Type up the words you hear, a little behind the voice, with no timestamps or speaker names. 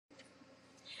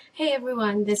Hey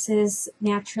everyone, this is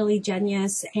Naturally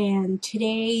Genius, and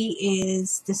today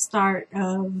is the start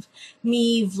of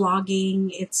me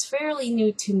vlogging. It's fairly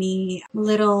new to me. I'm a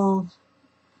little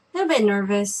bit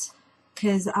nervous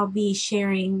because I'll be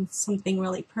sharing something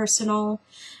really personal,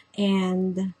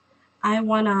 and I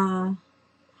want to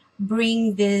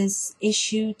bring this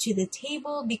issue to the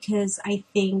table because I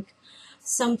think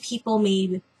some people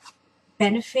may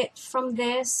benefit from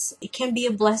this. It can be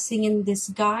a blessing in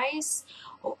disguise,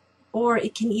 or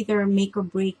it can either make or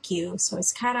break you. So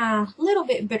it's kind of a little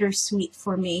bit bittersweet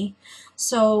for me.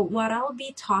 So what I'll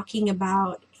be talking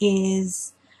about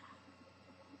is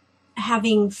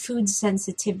having food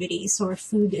sensitivities or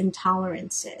food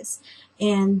intolerances.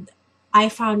 And I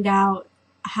found out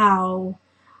how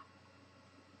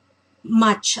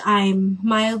much I'm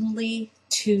mildly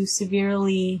to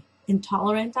severely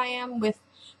intolerant I am with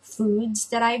foods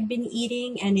that I've been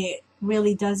eating, and it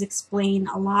really does explain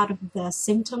a lot of the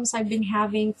symptoms I've been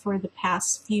having for the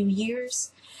past few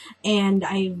years. And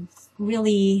I've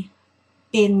really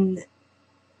been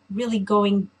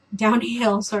going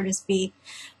downhill, so to speak.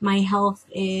 My health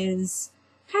is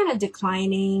kind of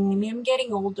declining. I mean, I'm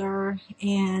getting older,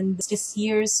 and it's just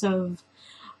years of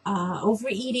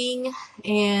overeating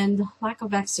and lack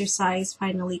of exercise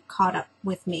finally caught up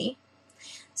with me.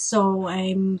 So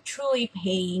I'm truly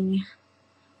paying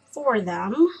for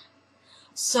them.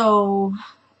 So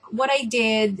what I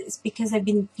did is, because I've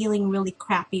been feeling really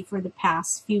crappy for the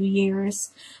past few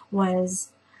years,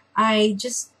 was I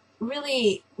just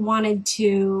really wanted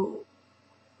to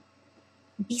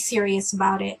be serious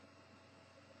about it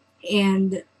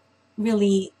and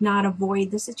really not avoid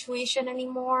the situation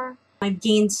anymore. I've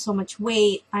gained so much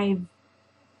weight. I've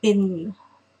been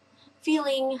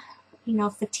feeling,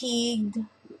 fatigued,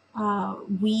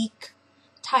 weak,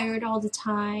 tired all the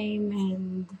time,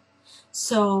 and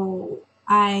so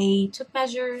I took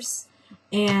measures,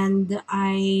 and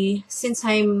since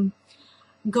I'm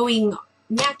going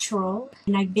natural,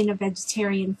 and I've been a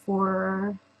vegetarian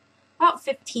for about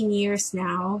 15 years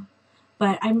now,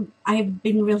 but I've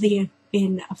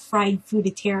been a fried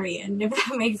fooditarian, if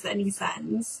that makes any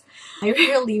sense. I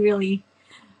really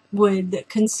would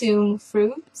consume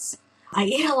fruits. I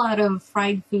eat a lot of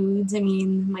fried foods. I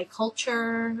mean, my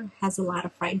culture has a lot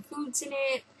of fried foods in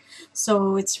it,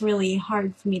 so it's really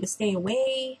hard for me to stay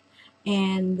away.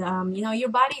 And, your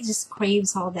body just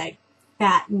craves all that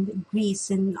fat and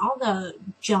grease and all the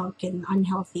junk and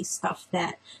unhealthy stuff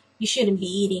that you shouldn't be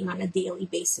eating on a daily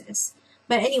basis.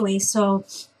 But anyway, so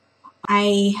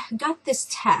I got this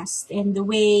test, and the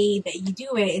way that you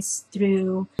do it is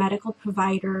through a medical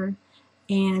provider,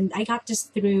 and I got this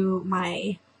through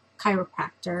my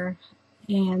chiropractor,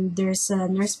 and there's a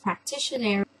nurse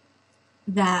practitioner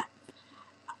that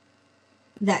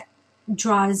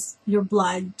draws your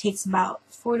blood, takes about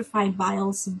 4 to 5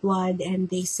 vials of blood, and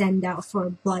they send out for a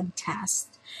blood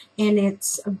test. And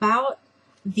it's about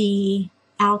the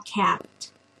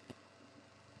ALCAT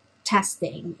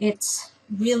testing. It's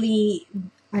really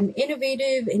an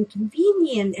innovative and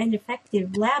convenient and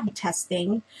effective lab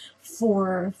testing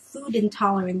for food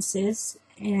intolerances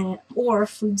or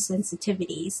food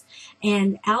sensitivities.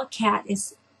 And ALCAT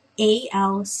is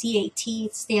ALCAT.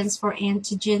 It stands for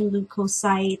Antigen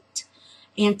Leukocyte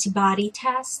Antibody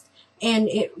Test, and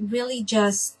it really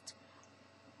just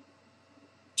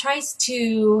tries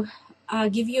to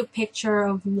give you a picture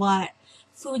of what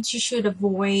foods you should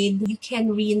avoid. You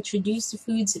can reintroduce the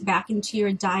foods back into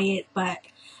your diet, but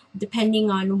depending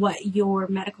on what your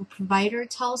medical provider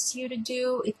tells you to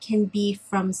do, it can be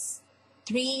from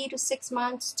 3 to 6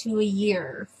 months to a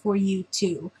year for you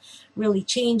to really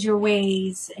change your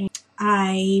ways. And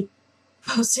I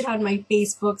posted on my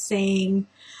Facebook saying,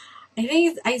 I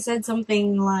think I said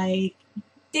something like,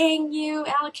 "Dang you,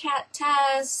 ALCAT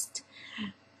test.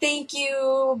 Thank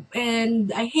you,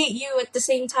 and I hate you at the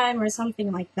same time," or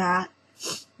something like that.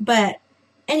 But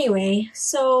anyway,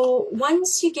 so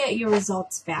once you get your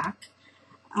results back,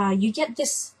 you get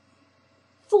this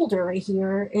folder right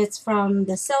here. It's from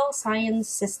the Cell Science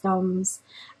Systems.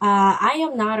 I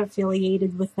am not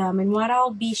affiliated with them, and what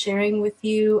I'll be sharing with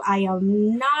you, I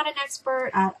am not an expert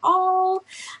at all.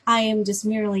 I am just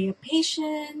merely a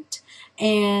patient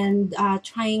and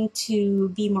trying to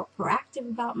be more proactive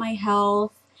about my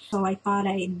health. So I thought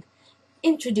I'd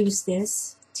introduce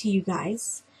this to you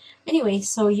guys. Anyway,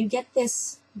 so you get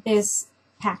this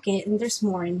packet, and there's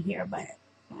more in here, but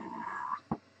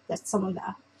that's some of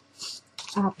the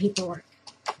paperwork.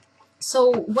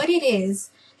 So what it is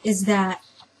that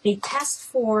they test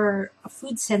for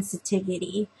food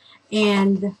sensitivity,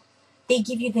 and they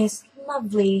give you this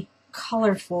lovely,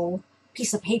 colorful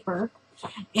piece of paper,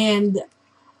 and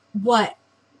what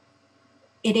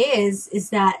it is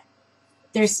that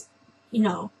there's, you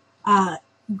know,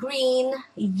 green,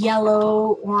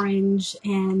 yellow, orange,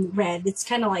 and red. It's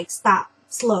kind of like stop,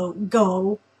 slow,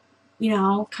 go, you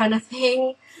know, kind of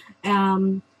thing.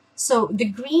 So the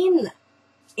green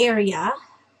area,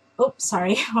 oops,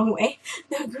 sorry, wrong way.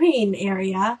 The green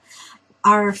area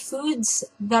are foods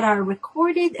that are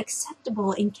recorded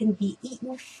acceptable and can be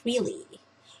eaten freely.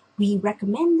 We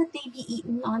recommend that they be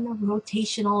eaten on a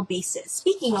rotational basis.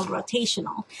 Speaking of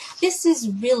rotational, this is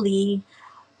really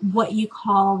what you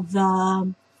call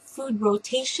the food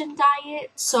rotation diet.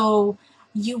 So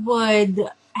you would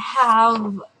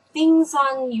have things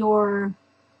on your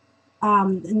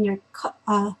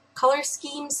color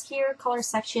schemes here, color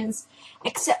sections,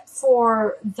 except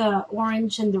for the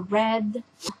orange and the red.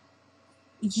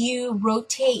 You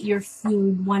rotate your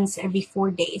food once every 4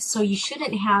 days. So you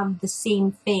shouldn't have the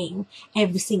same thing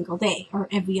every single day or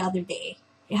every other day.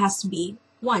 It has to be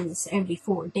once every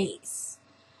 4 days.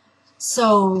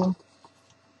 So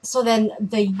then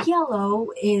the yellow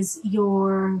is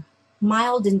your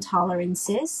mild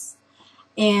intolerances,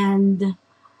 and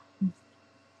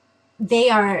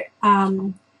they are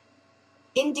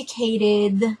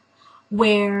indicated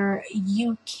where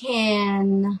you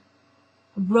can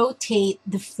rotate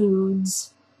the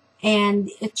foods, and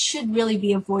it should really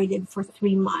be avoided for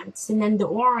 3 months. And then the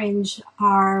orange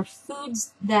are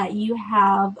foods that you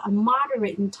have a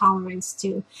moderate intolerance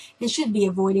to and should be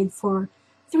avoided for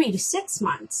 3 to 6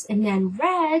 months. And then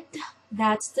red,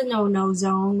 that's the no-no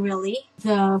zone, really.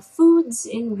 The foods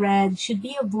in red should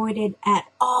be avoided at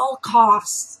all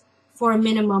costs for a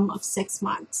minimum of 6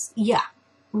 months. Yeah,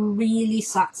 really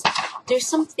sucks. There's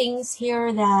some things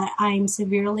here that I'm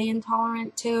severely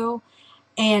intolerant to,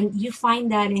 and you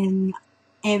find that in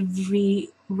every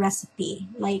recipe.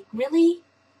 Like, really?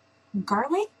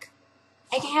 Garlic?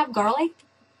 I can have garlic?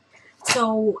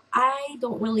 So I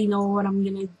don't really know what I'm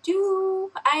gonna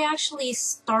do. I actually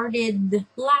started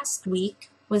last week,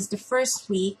 was the first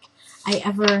week I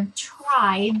ever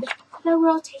tried the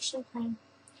rotation plan.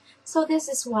 So this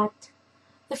is what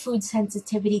the food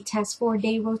sensitivity test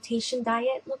 4-day rotation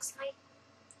diet looks like.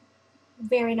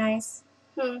 Very nice.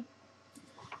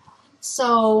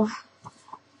 So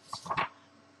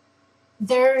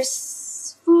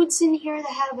there's foods in here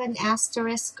that have an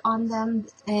asterisk on them,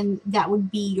 and that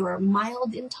would be your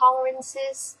mild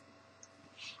intolerances.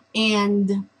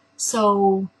 And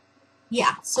so,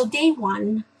 yeah, so day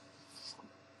 1,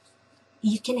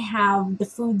 you can have the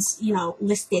foods, you know,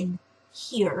 listed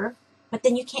here, but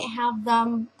then you can't have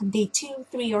them on day 2,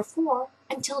 3, or 4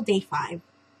 until day 5.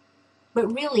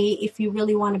 But really, if you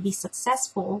really want to be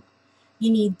successful,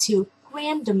 you need to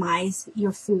randomize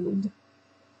your food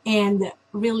and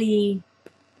really,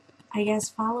 I guess,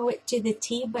 follow it to the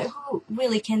T. But who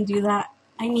really can do that?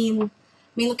 I mean,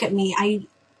 look at me.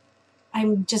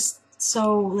 I'm just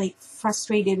so like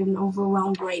frustrated and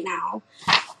overwhelmed right now.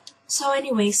 So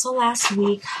anyway, so last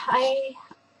week I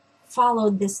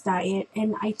followed this diet,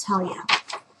 and I tell you,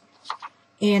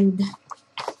 and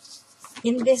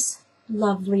in this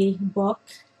lovely book,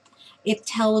 it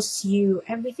tells you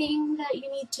everything that you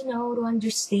need to know to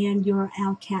understand your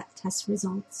ALCAT test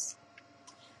results.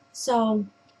 So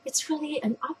it's really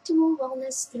an optimal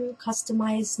wellness through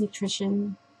customized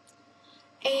nutrition.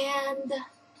 And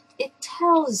it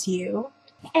tells you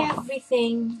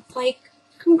everything, like,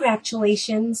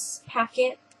 congratulations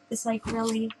packet. It's like,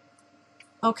 really?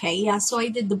 Okay, yeah, so I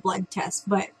did the blood test,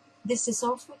 but this is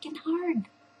so freaking hard.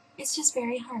 It's just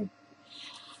very hard.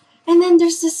 And then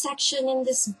there's this section in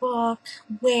this book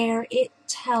where it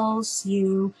tells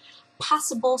you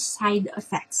possible side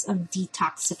effects of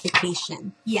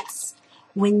detoxification. Yes,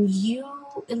 when you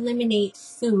eliminate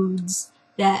foods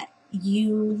that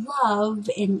you love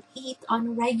and eat on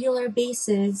a regular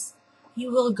basis,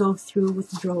 you will go through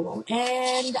withdrawal.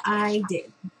 And I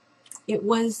did. It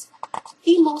was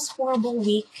the most horrible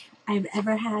week I've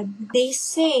ever had. They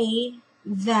say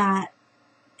that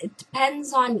it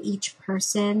depends on each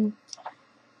person,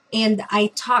 and I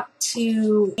talked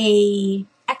to a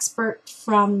expert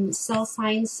from Cell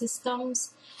Science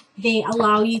Systems. They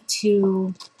allow you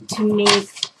to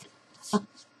make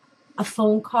a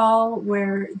phone call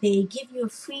where they give you a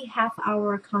free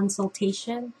half-hour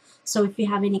consultation. So if you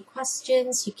have any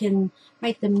questions, you can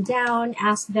write them down,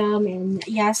 ask them, and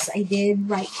yes, I did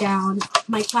write down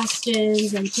my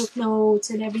questions and took notes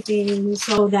and everything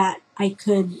so that I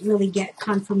could really get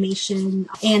confirmation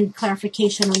and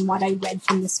clarification on what I read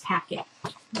from this packet.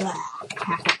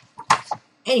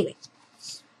 Anyway,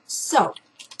 so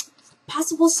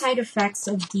possible side effects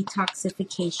of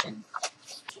detoxification.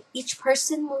 Each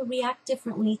person will react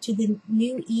differently to the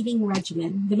new eating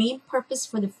regimen. The main purpose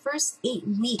for the first 8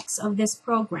 weeks of this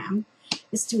program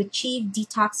is to achieve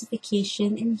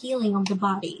detoxification and healing of the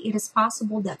body. It is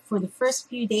possible that for the first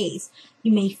few days,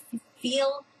 you may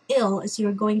feel ill as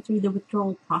you're going through the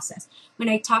withdrawal process. When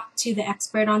I talked to the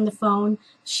expert on the phone,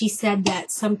 she said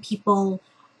that some people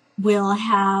will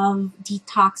have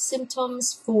detox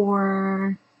symptoms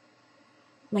for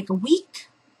like a week,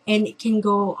 and it can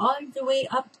go all the way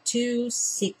up to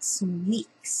 6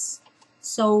 weeks.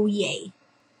 So yay.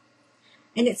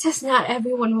 And it says not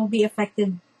everyone will be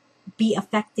affected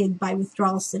by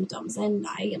withdrawal symptoms, and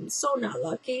I am so not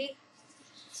lucky.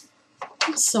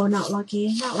 I'm so not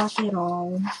lucky at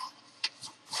all.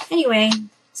 Anyway,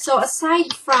 so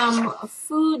aside from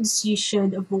foods you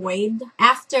should avoid,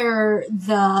 after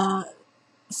the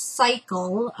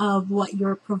cycle of what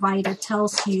your provider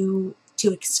tells you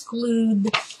to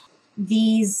exclude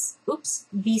these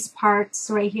parts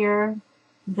right here,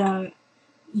 the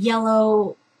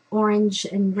yellow, orange,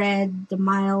 and red, the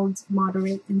mild,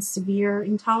 moderate, and severe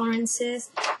intolerances,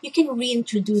 you can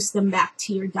reintroduce them back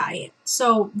to your diet.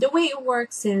 So the way it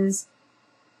works is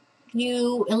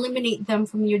you eliminate them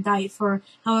from your diet for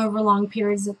however long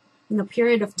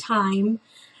period of time,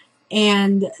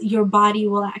 and your body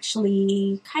will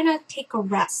actually kind of take a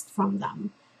rest from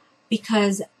them.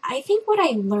 Because I think what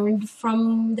I learned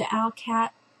from the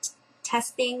ALCAT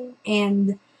testing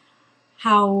and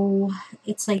how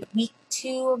it's like week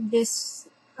 2 of this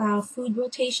food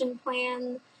rotation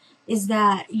plan is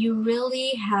that you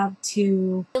really have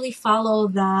to really follow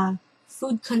the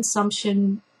food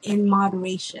consumption in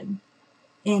moderation.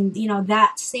 And,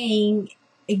 that saying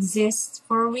exists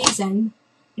for a reason.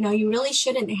 You really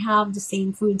shouldn't have the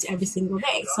same foods every single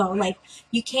day. So, like,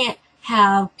 you can't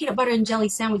have peanut butter and jelly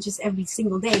sandwiches every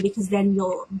single day, because then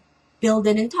you'll build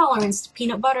an intolerance to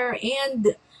peanut butter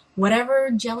and whatever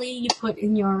jelly you put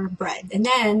in your bread. And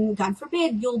then, God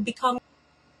forbid, you'll become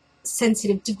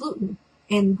sensitive to gluten.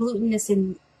 And gluten is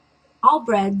in all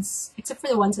breads, except for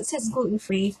the ones that says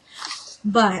gluten-free.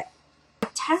 But the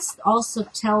test also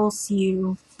tells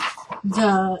you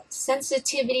the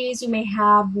sensitivities you may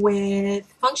have with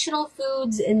functional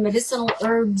foods and medicinal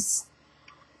herbs.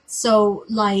 So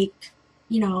like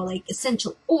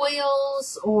essential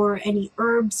oils or any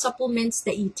herb supplements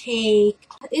that you take.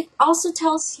 It also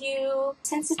tells you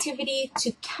sensitivity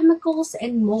to chemicals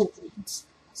and molds.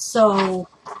 So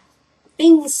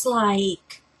things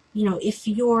like, if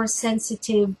you're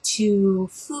sensitive to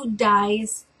food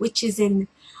dyes, which is in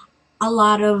a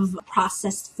lot of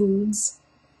processed foods,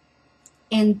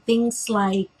 and things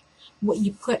like what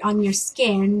you put on your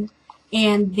skin,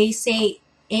 and they say,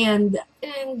 and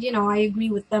I agree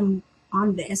with them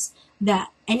on this,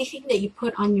 that anything that you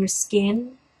put on your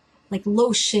skin, like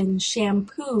lotion,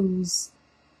 shampoos,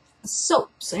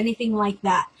 soaps, anything like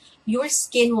that, your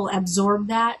skin will absorb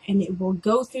that and it will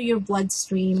go through your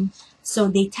bloodstream. So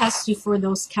they test you for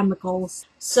those chemicals.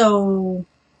 So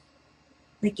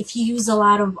like if you use a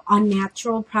lot of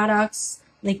unnatural products,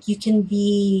 like you can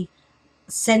be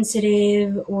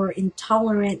sensitive or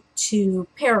intolerant to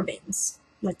parabens,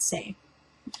 let's say,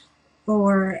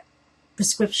 or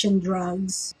prescription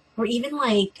drugs, or even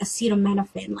like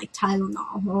acetaminophen, like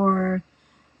Tylenol, or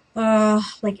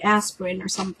like aspirin or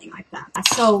something like that.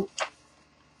 So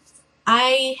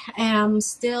I am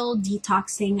still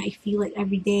detoxing. I feel it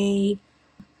every day.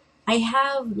 I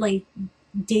have like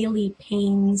daily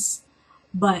pains,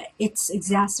 but it's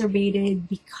exacerbated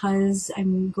because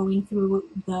I'm going through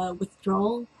the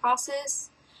withdrawal process.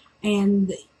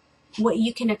 And what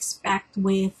you can expect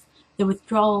with the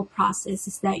withdrawal process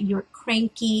is that you're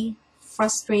cranky,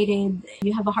 frustrated,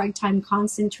 you have a hard time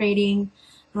concentrating.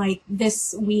 Like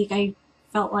this week, I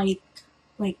felt like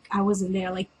I wasn't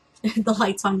there, like the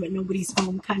lights on but nobody's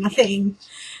home kind of thing,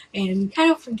 and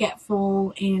kind of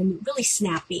forgetful and really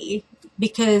snappy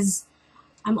because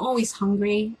I'm always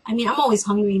hungry. I mean, I'm always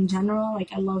hungry in general.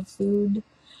 Like, I love food.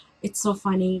 It's so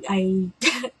funny. I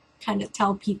kind of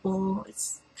tell people,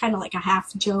 it's kind of like a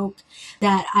half joke,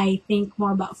 that I think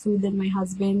more about food than my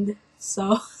husband.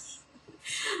 So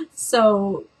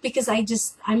because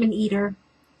I'm an eater.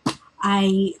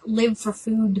 I live for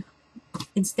food.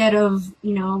 Instead of,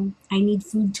 I need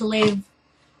food to live,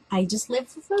 I just live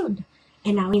for food.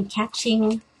 And now I'm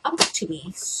catching up to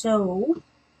me. So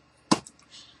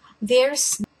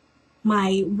there's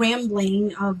my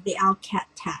rambling of the ALCAT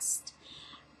test.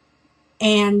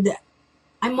 And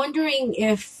I'm wondering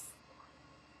if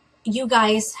you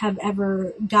guys have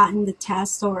ever gotten the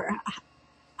test, or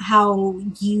how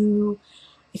you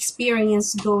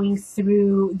experience going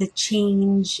through the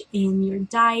change in your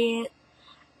diet,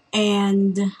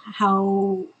 and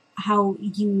how how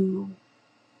you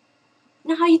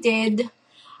know how you did,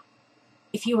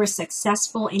 if you were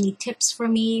successful, any tips for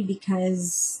me,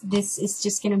 because this is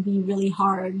just gonna be really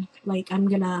hard. Like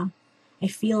I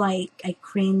feel like I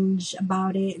cringe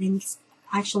about it, and it's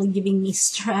actually giving me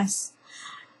stress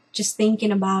just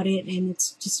thinking about it, and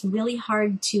it's just really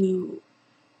hard to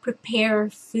prepare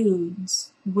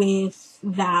foods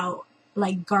without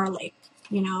like garlic,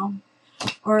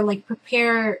 or like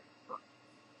prepare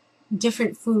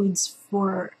different foods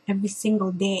for every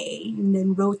single day and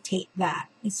then rotate that.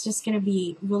 It's just gonna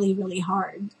be really, really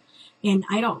hard. And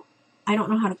I don't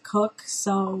know how to cook,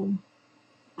 so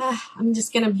I'm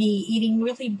just gonna be eating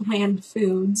really bland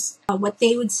foods. What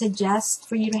they would suggest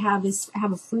for you to have is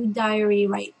have a food diary,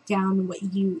 write down what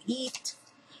you eat.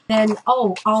 Then,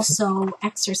 also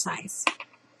exercise.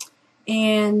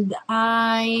 And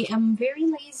I am very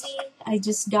lazy. I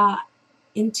just got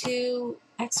into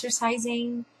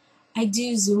exercising. I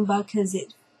do Zumba because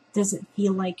it doesn't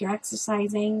feel like you're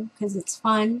exercising, because it's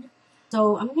fun.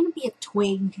 So I'm going to be a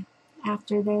twig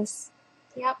after this.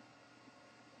 Yep.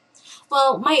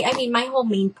 Well, my whole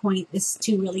main point is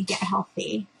to really get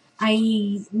healthy.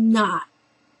 I'm not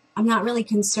really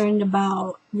concerned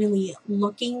about really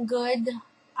looking good.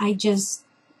 I just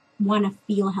want to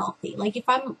feel healthy. Like if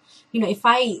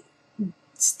I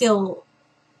still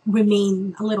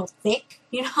remain a little thick,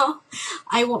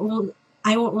 I won't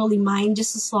really mind,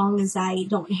 just as long as I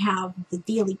don't have the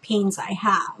daily pains I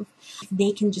have. If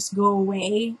they can just go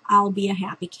away, I'll be a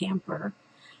happy camper.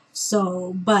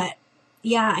 So, but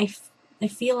yeah, I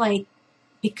feel like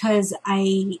because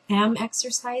I am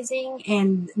exercising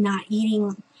and not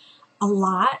eating a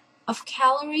lot of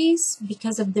calories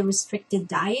because of the restricted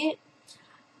diet,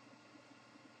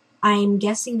 I'm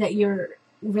guessing that you're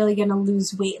really gonna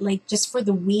lose weight. Like just for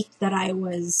the week that I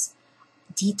was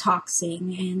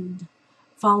detoxing and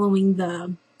following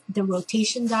the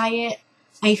rotation diet,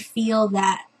 I feel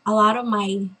that a lot of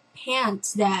my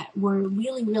pants that were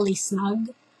really, really snug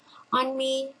on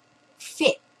me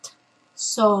fit.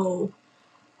 So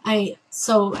I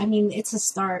mean, it's a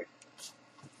start.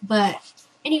 But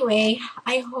anyway,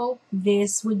 I hope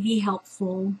this would be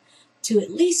helpful to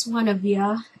at least one of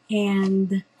you,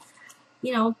 and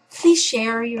please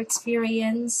share your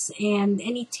experience and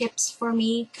any tips for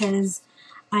me, because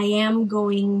I am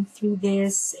going through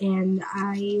this and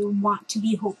I want to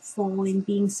be hopeful in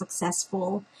being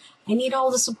successful. I need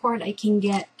all the support I can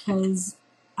get, because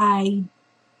I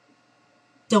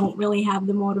don't really have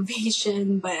the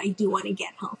motivation, but I do want to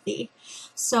get healthy.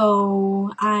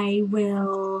 So I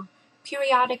will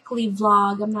periodically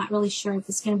vlog. I'm not really sure if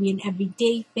it's going to be an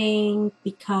everyday thing,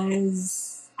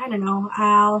 because I don't know,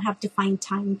 I'll have to find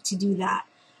time to do that.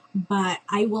 But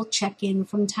I will check in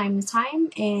from time to time.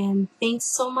 And thanks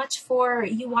so much for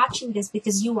you watching this,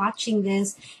 because you watching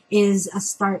this is a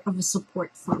start of a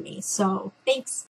support for me. So thanks.